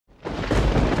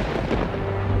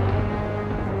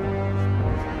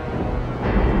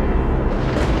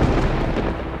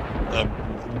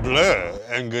Hello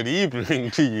and good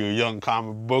evening to you young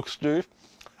comic booksters.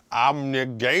 I'm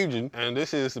Nick Gazin and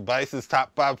this is Vice's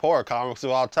top 5 horror comics of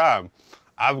all time.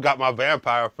 I've got my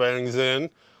vampire friends in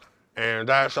and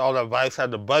that's all that Vice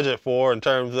had the budget for in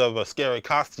terms of a scary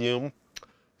costume.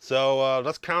 So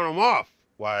let's count them off,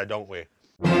 why don't we?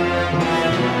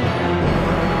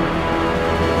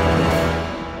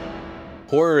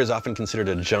 Horror is often considered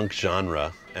a junk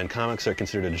genre, and comics are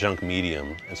considered a junk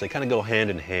medium, and so they kind of go hand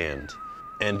in hand.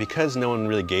 And because no one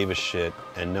really gave a shit,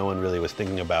 and no one really was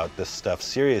thinking about this stuff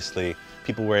seriously,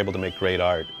 people were able to make great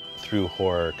art through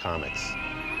horror comics.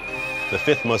 The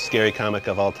 5th most scary comic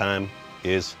of all time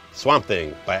is Swamp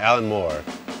Thing by Alan Moore.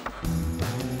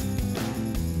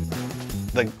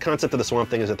 The concept of the Swamp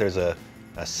Thing is that there's a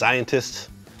scientist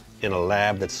in a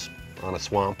lab that's on a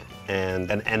swamp,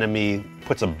 and an enemy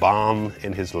puts a bomb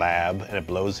in his lab and it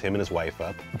blows him and his wife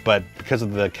up. But because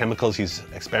of the chemicals he's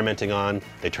experimenting on,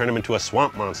 they turn him into a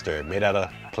swamp monster made out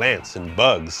of plants and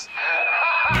bugs.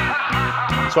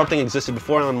 Swamp Thing existed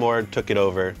before Alan Moore took it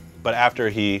over, but after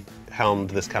he helmed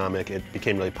this comic, it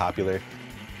became really popular.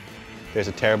 There's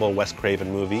a terrible Wes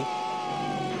Craven movie,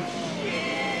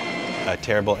 a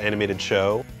terrible animated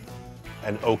show,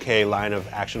 an okay line of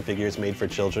action figures made for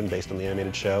children based on the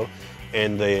animated show,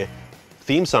 and the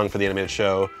theme song for the animated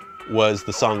show was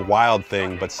the song Wild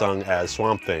Thing, but sung as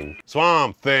Swamp Thing.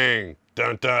 Swamp Thing,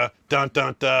 dun dun dun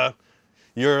dun dun.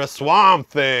 You're a Swamp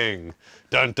Thing,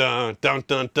 dun dun dun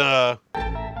dun dun.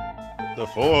 The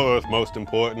 4th most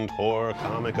important horror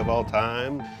comic of all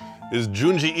time is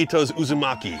Junji Ito's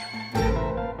Uzumaki.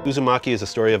 Uzumaki is a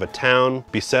story of a town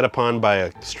beset upon by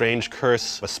a strange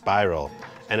curse, a spiral.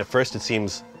 And at first it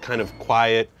seems kind of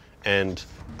quiet and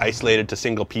isolated to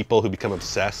single people who become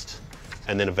obsessed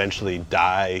and then eventually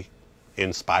die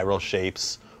in spiral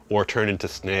shapes or turn into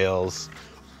snails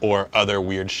or other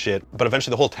weird shit. But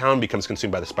eventually the whole town becomes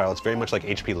consumed by the spiral. It's very much like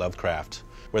H.P. Lovecraft,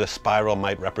 where the spiral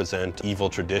might represent evil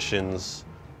traditions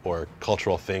or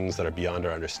cultural things that are beyond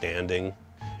our understanding.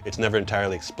 It's never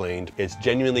entirely explained. It's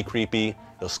genuinely creepy.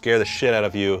 It'll scare the shit out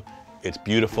of you. It's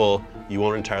beautiful. You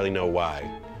won't entirely know why.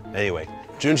 Anyway,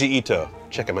 Junji Ito,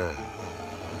 check him out.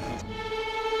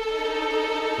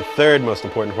 The 3rd most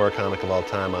important horror comic of all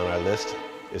time on our list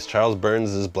is Charles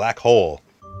Burns' Black Hole.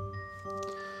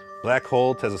 Black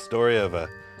Hole tells a story of a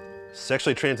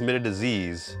sexually transmitted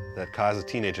disease that causes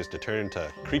teenagers to turn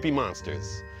into creepy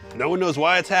monsters. No one knows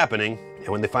why it's happening, and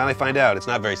when they finally find out, it's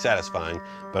not very satisfying,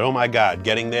 but oh my god,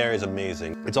 getting there is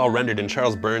amazing. It's all rendered in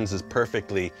Charles Burns'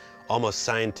 perfectly, almost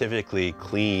scientifically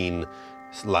clean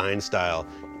line style.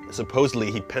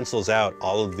 Supposedly he pencils out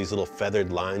all of these little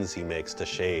feathered lines he makes to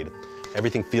shade.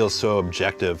 Everything feels so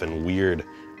objective and weird.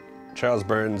 Charles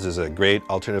Burns is a great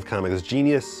alternative comics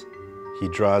genius. He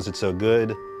draws it so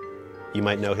good. You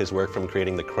might know his work from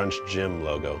creating the Crunch Gym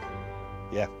logo.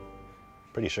 Yeah,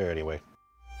 pretty sure anyway.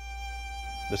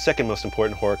 The 2nd most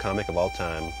important horror comic of all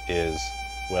time is,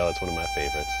 well, it's one of my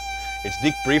favorites. It's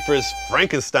Dick Briefer's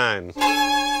Frankenstein.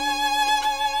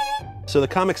 So the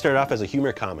comic started off as a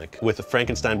humor comic, with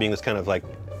Frankenstein being this kind of like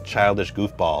childish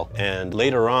goofball. And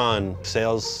later on,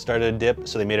 sales started to dip,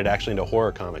 so they made it actually into a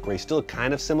horror comic, where he's still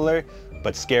kind of similar,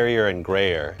 but scarier and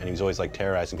grayer, and he was always like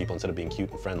terrorizing people instead of being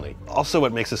cute and friendly. Also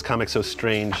what makes this comic so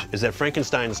strange is that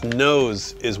Frankenstein's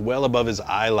nose is well above his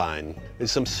eye line.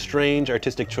 There's some strange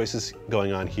artistic choices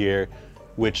going on here,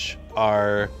 which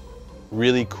are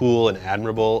really cool and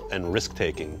admirable and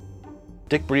risk-taking.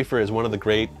 Dick Briefer is one of the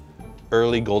great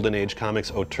early Golden Age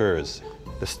comics auteurs.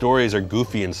 The stories are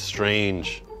goofy and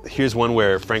strange. Here's one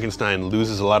where Frankenstein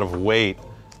loses a lot of weight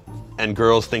and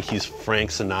girls think he's Frank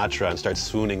Sinatra and start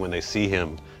swooning when they see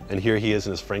him. And here he is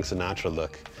in his Frank Sinatra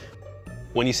look.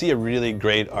 When you see a really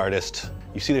great artist,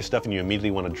 you see their stuff and you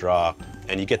immediately want to draw,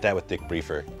 and you get that with Dick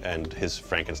Briefer and his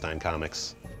Frankenstein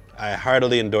comics. I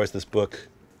heartily endorse this book.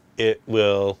 It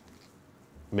will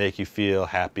make you feel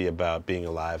happy about being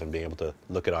alive and being able to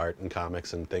look at art and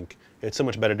comics and think it's so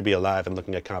much better to be alive and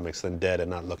looking at comics than dead and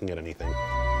not looking at anything.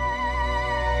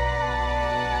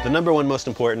 The #1 most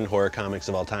important horror comics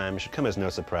of all time should come as no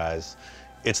surprise.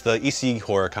 It's the EC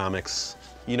horror comics.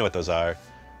 You know what those are.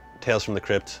 Tales from the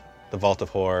Crypt, The Vault of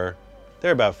Horror.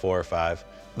 They're about 4 or 5.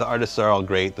 The artists are all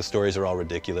great, the stories are all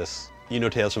ridiculous. You know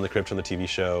Tales from the Crypt from the TV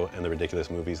show and the ridiculous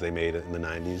movies they made in the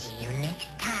 90s. Unique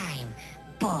time,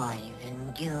 boys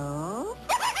and girls.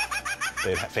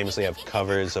 They'd famously have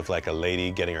covers of like a lady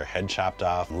getting her head chopped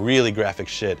off. Really graphic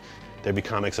shit. There'd be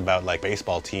comics about like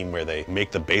baseball team where they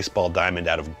make the baseball diamond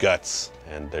out of guts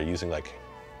and they're using like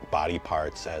body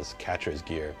parts as catcher's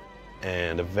gear.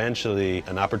 And eventually,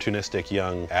 an opportunistic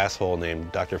young asshole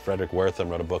named Dr. Frederick Wortham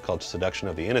wrote a book called Seduction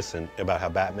of the Innocent about how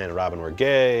Batman and Robin were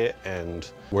gay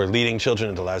and were leading children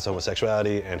into lives of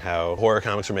homosexuality, and how horror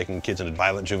comics were making kids into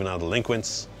violent juvenile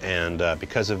delinquents. And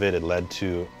because of it, it led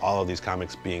to all of these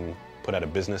comics being put out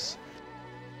of business.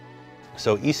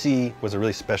 So EC was a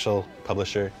really special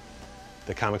publisher.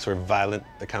 The comics were violent,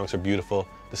 the comics were beautiful.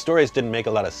 The stories didn't make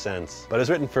a lot of sense, but it was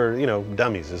written for, you know,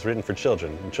 dummies. It was written for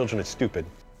children, and children are stupid.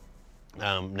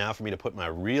 Now for me to put my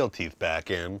real teeth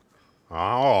back in.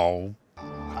 Oh,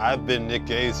 I've been Nick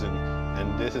Gazin,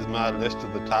 and this is my list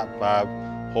of the top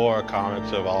 5 horror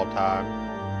comics of all time.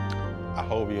 I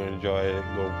hope you enjoy it.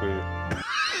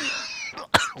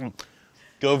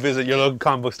 Go visit your local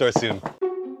comic book store soon.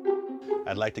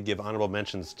 I'd like to give honorable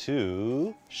mentions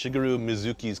to Shigeru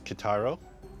Mizuki's Kitaro,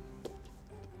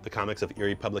 the comics of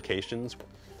Eerie Publications,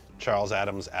 Charles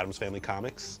Adams' Addams Family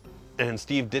Comics, and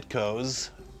Steve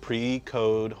Ditko's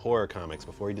pre-code horror comics.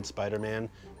 Before he did Spider-Man,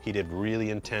 he did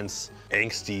really intense,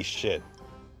 angsty shit.